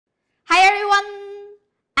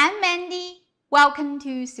Welcome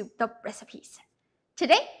to Souped Up Recipes.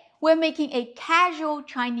 Today, we're making a casual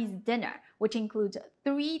Chinese dinner, which includes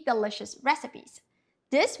 3 delicious recipes.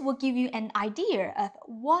 This will give you an idea of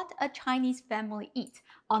what a Chinese family eats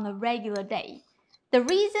on a regular day. The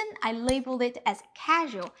reason I labeled it as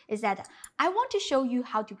casual is that I want to show you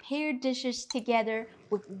how to pair dishes together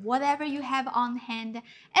with whatever you have on hand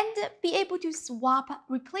and be able to swap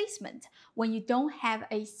replacement when you don't have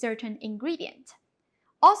a certain ingredient.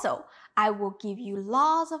 Also, I will give you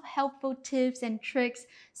lots of helpful tips and tricks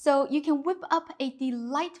so you can whip up a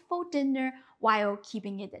delightful dinner while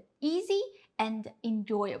keeping it easy and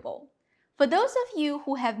enjoyable. For those of you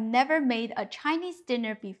who have never made a Chinese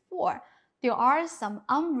dinner before, there are some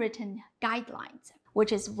unwritten guidelines,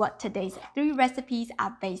 which is what today's 3 recipes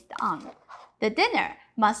are based on. The dinner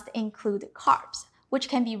must include carbs, which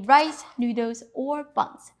can be rice, noodles, or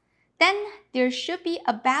buns. Then there should be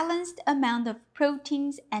a balanced amount of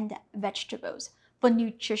proteins and vegetables for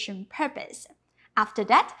nutrition purpose. After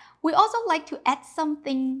that, we also like to add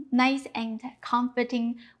something nice and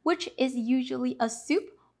comforting, which is usually a soup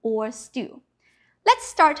or stew. Let's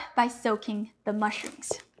start by soaking the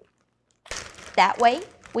mushrooms. That way,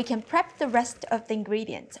 we can prep the rest of the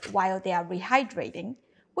ingredients while they are rehydrating,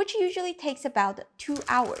 which usually takes about 2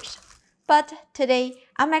 hours. But today,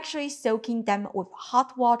 I'm actually soaking them with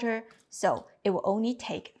hot water, so it will only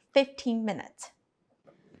take 15 minutes.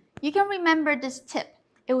 You can remember this tip.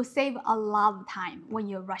 It will save a lot of time when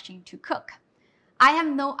you're rushing to cook. I have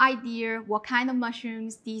no idea what kind of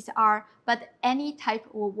mushrooms these are, but any type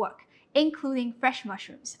will work, including fresh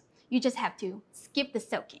mushrooms. You just have to skip the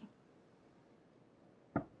soaking.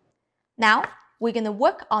 Now, we're going to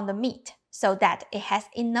work on the meat so that it has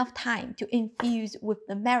enough time to infuse with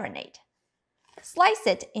the marinade. Slice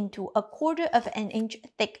it into 1/4 of an inch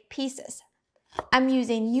thick pieces. I'm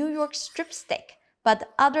using New York strip steak,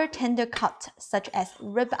 but other tender cuts such as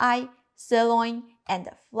ribeye, sirloin, and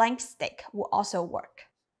flank steak will also work.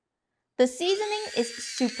 The seasoning is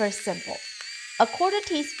super simple. 1/4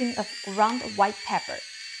 teaspoon of ground white pepper.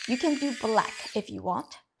 You can do black if you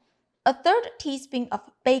want. 1/3 teaspoon of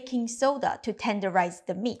baking soda to tenderize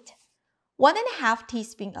the meat. 1½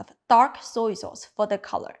 teaspoon of dark soy sauce for the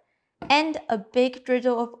color. And a big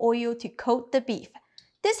drizzle of oil to coat the beef.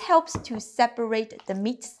 This helps to separate the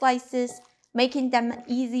meat slices, making them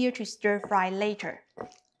easier to stir fry later.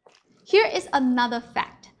 Here is another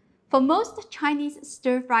fact. For most Chinese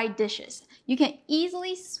stir-fry dishes, you can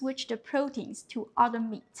easily switch the proteins to other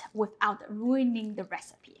meat without ruining the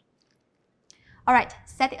recipe. Alright,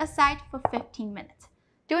 set it aside for 15 minutes.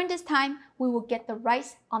 During this time, we will get the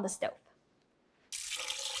rice on the stove.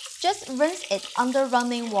 Just rinse it under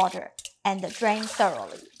running water and drain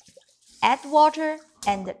thoroughly. Add water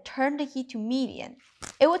and turn the heat to medium.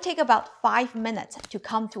 It will take about 5 minutes to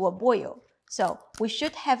come to a boil, so we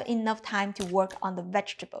should have enough time to work on the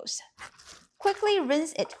vegetables. Quickly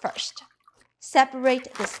rinse it first.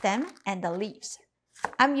 Separate the stem and the leaves.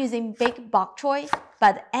 I'm using big bok choy,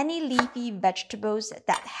 but any leafy vegetables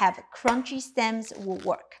that have crunchy stems will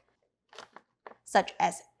work, such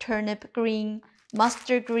as turnip green,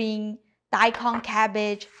 mustard green, daikon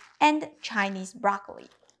cabbage, and Chinese broccoli.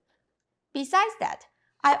 Besides that,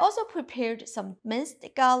 I also prepared some minced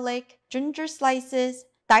garlic, ginger slices,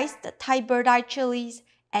 diced Thai bird eye chilies,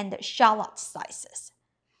 and shallot slices.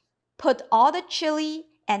 Put all the chili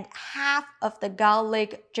and half of the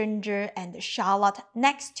garlic, ginger, and shallot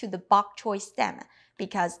next to the bok choy stem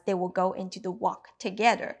because they will go into the wok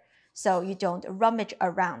together, so you don't rummage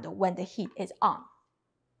around when the heat is on.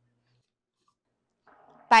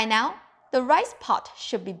 By now, the rice pot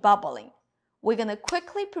should be bubbling. We're going to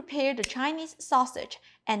quickly prepare the Chinese sausage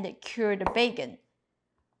and cure the bacon.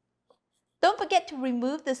 Don't forget to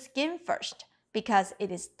remove the skin first because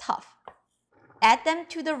it is tough. Add them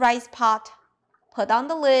to the rice pot, put on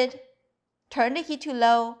the lid, turn the heat to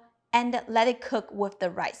low, and let it cook with the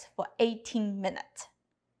rice for 18 minutes.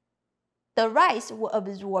 The rice will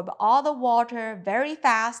absorb all the water very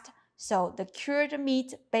fast, so the cured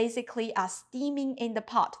meats basically are steaming in the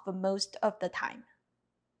pot for most of the time.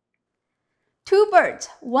 2 birds,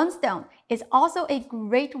 1 stone is also a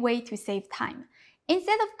great way to save time.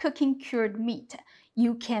 Instead of cooking cured meat,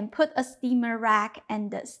 you can put a steamer rack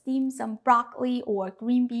and steam some broccoli or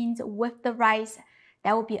green beans with the rice.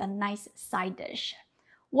 That would be a nice side dish.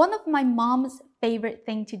 One of my mom's favorite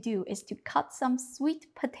thing to do is to cut some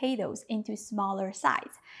sweet potatoes into smaller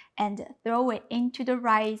size and throw it into the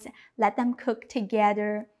rice, let them cook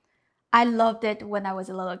together. I loved it when I was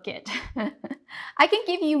a little kid. I can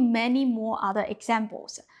give you many more other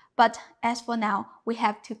examples, but as for now, we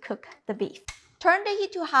have to cook the beef. Turn the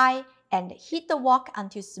heat to high and heat the wok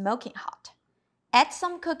until smoking hot. Add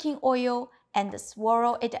some cooking oil and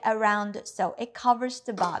swirl it around so it covers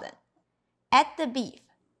the bottom. Add the beef,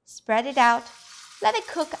 spread it out, let it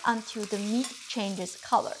cook until the meat changes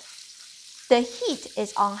color. The heat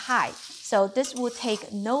is on high, so this will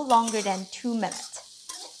take no longer than 2 minutes.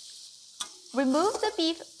 Remove the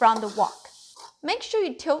beef from the wok. Make sure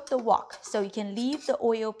you tilt the wok so you can leave the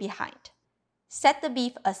oil behind. Set the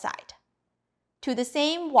beef aside. To the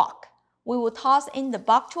same wok, we will toss in the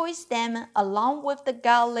bok choy stem along with the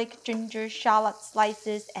garlic, ginger, shallot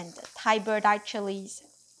slices, and Thai bird-eye chilies.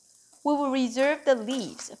 We will reserve the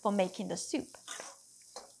leaves for making the soup.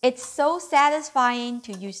 It's so satisfying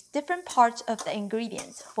to use different parts of the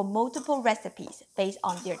ingredients for multiple recipes based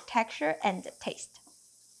on their texture and taste.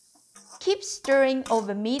 Keep stirring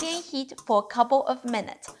over medium heat for a couple of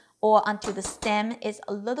minutes or until the stem is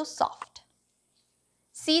a little soft.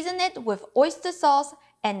 Season it with oyster sauce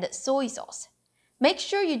and soy sauce. Make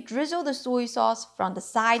sure you drizzle the soy sauce from the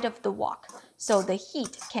side of the wok so the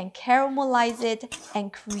heat can caramelize it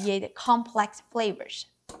and create complex flavors.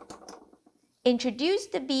 Introduce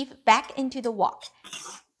the beef back into the wok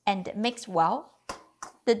and mix well.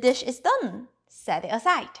 The dish is done. Set it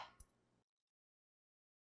aside.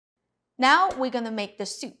 Now we're gonna make the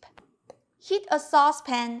soup. Heat a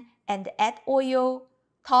saucepan and add oil.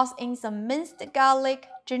 Toss in some minced garlic,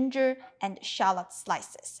 ginger, and shallot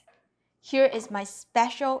slices. Here is my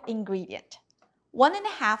special ingredient: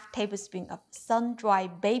 1½ tablespoons of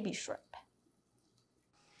sun-dried baby shrimp.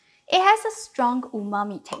 It has a strong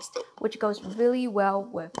umami taste, which goes really well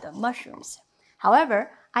with the mushrooms.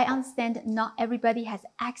 However, I understand not everybody has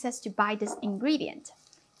access to buy this ingredient.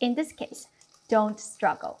 In this case, don't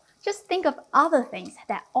struggle. Just think of other things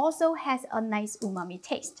that also has a nice umami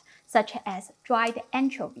taste, such as dried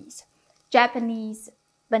anchovies, Japanese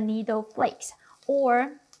bonito flakes,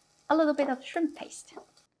 or a little bit of shrimp paste.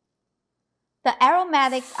 The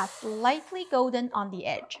aromatics are slightly golden on the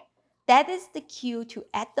edge. That is the cue to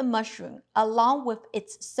add the mushroom along with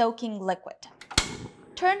its soaking liquid.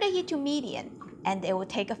 Turn the heat to medium, and it will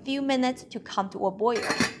take a few minutes to come to a boil,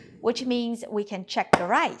 which means we can check the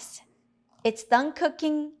rice. It's done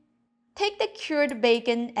cooking. Take the cured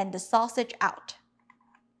bacon and the sausage out.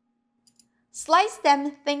 Slice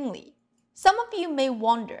them thinly. Some of you may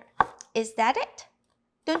wonder, is that it?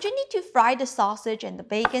 Don't you need to fry the sausage and the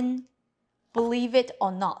bacon? Believe it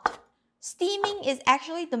or not, steaming is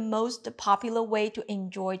actually the most popular way to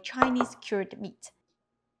enjoy Chinese cured meat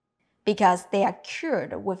because they are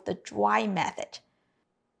cured with the dry method.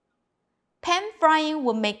 Pan frying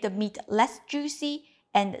will make the meat less juicy,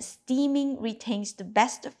 and steaming retains the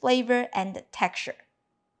best flavor and texture.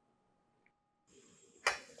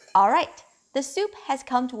 Alright, the soup has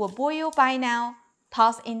come to a boil by now.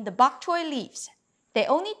 Toss in the bok choy leaves. They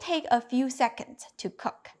only take a few seconds to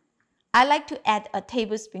cook. I like to add a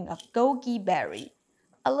tablespoon of goji berry.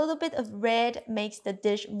 A little bit of red makes the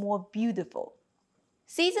dish more beautiful.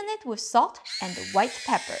 Season it with salt and white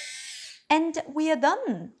pepper. And we are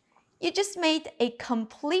done! You just made a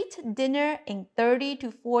complete dinner in 30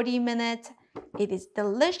 to 40 minutes. It is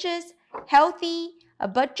delicious, healthy,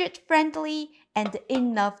 budget-friendly, and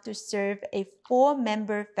enough to serve a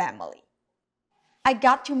 4-member family. I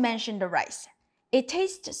got to mention the rice. It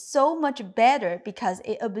tastes so much better because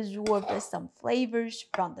it absorbs some flavors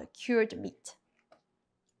from the cured meat.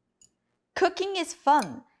 Cooking is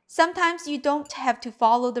fun. Sometimes you don't have to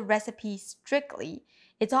follow the recipe strictly.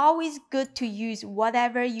 It's always good to use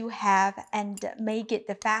whatever you have and make it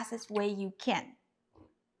the fastest way you can.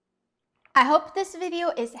 I hope this video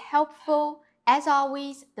is helpful. As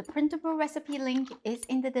always, the printable recipe link is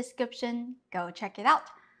in the description. Go check it out.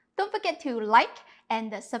 Don't forget to like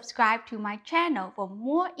and subscribe to my channel for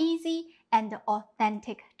more easy and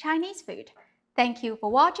authentic Chinese food. Thank you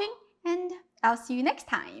for watching, and I'll see you next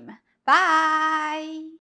time. Bye!